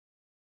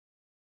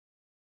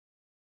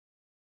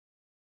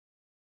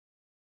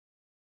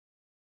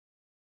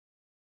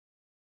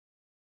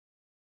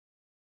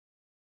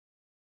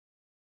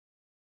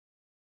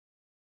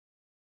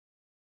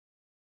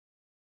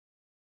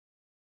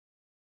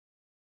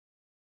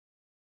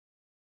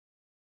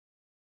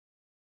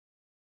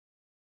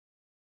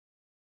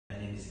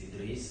is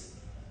Idris.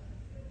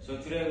 So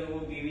today we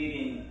will be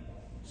reading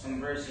some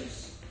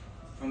verses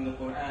from the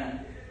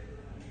Quran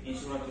in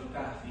surah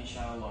Al-Kahf,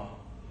 inshallah.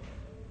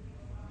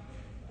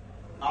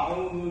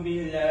 أعوذ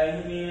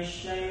بالله من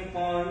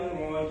الشيطان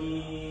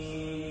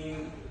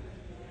الرجيم.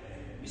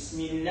 بسم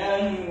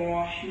الله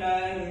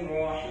الرحمن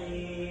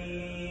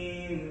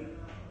الرحيم.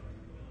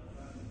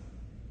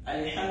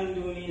 الحمد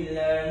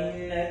لله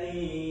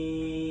الذي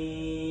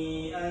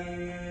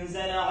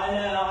أنزل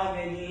على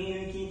عبده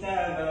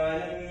الكتاب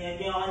ولم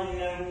يجعل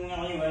له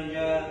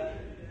عوجا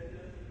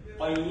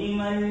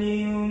قيما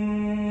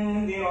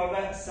لينذر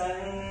بأسا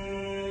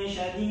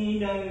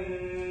شديدا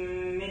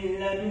من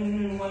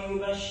لدنه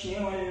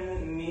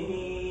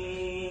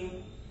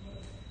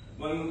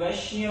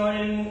ويبشر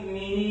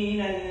المؤمنين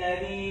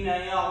الذين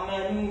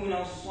يعملون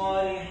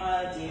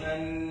الصالحات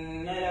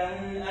أن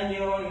لهم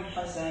أجرا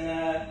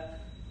حسنا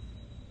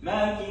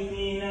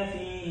ماكثين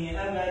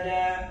فيه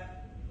أبدا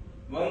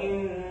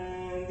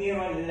وينذر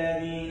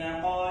الذين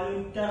قالوا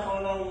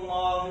اتخذ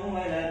الله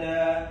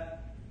ولدا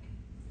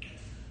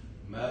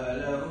ما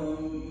لهم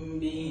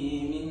به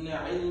من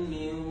علم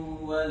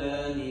ولا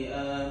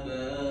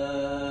لآبائهم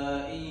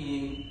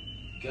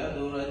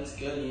كبرت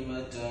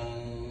كلمة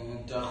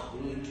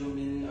تخرج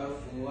من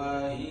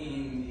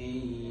أفواههم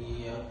إن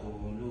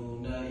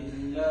يقولون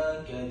إلا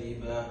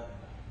كذبا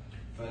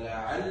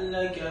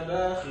فلعلك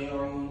باخع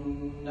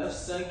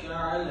نفسك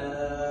على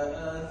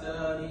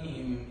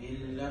آثارهم إن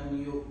لم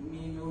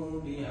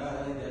يؤمنوا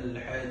بهذا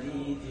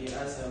الحديث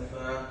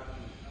أسفا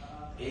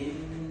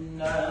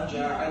إنا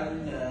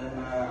جعلنا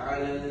ما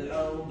على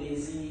الأرض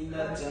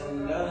زينة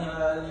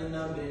لها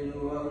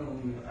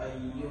لنبلوهم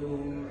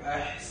أيهم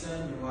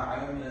أحسن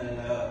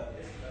عملا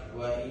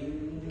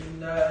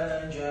وإنا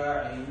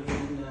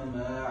لجاعلون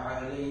ما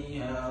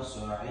عليها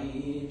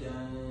صعيدا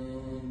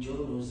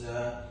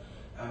جرزا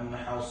أم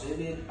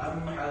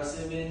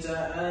حسبت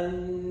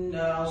أن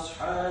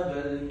أصحاب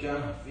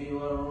الكهف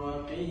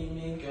والرقيم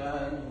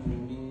كانوا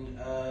من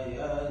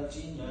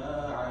آياتنا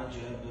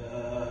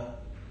عجبا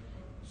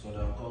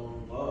صدق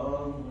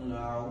الله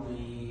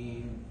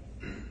العظيم.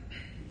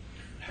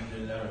 الحمد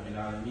لله رب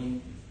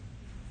العالمين.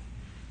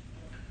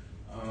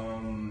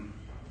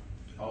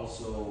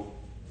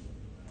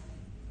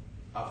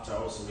 After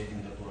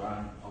reading the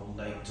Quran, I would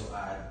like to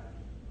add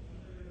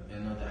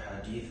another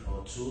hadith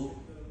or two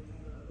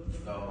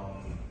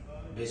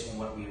based on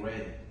what we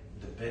read,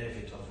 the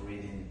benefit of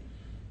reading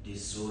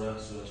this surah,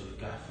 Surah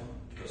Al-Kahf,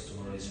 because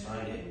tomorrow is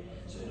Friday,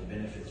 so the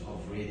benefit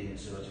of reading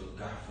Surah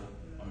Al-Kahf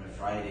on the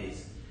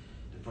Fridays.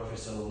 The Prophet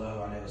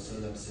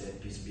ﷺ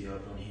said, peace be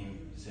upon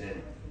him,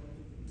 said,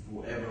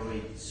 whoever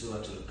reads Surah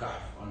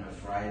Al-Kahf on a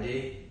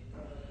Friday,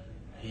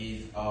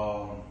 he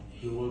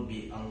will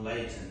be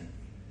enlightened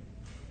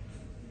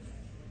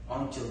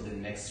until the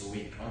next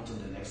week, until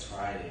the next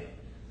Friday.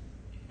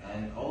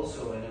 And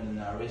also in the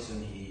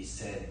narration he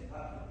said,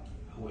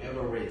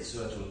 whoever reads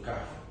Surah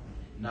Al-Kahf,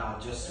 now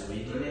just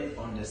reading it,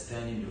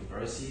 understanding the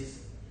verses,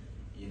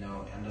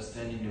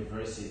 understanding the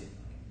verses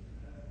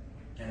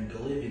and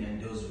believing in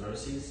those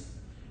verses,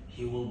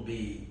 he will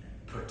be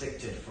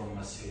protected from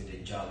Masih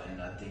Dajjal,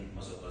 and I think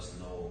most of us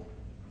know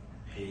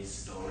his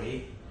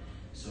story.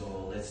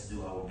 So let's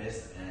do our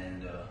best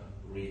and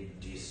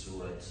read this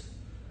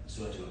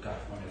Surah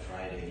Al-Kahf on a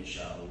Friday,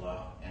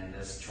 inshallah, and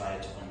let's try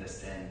to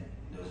understand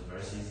those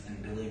verses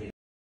and believe in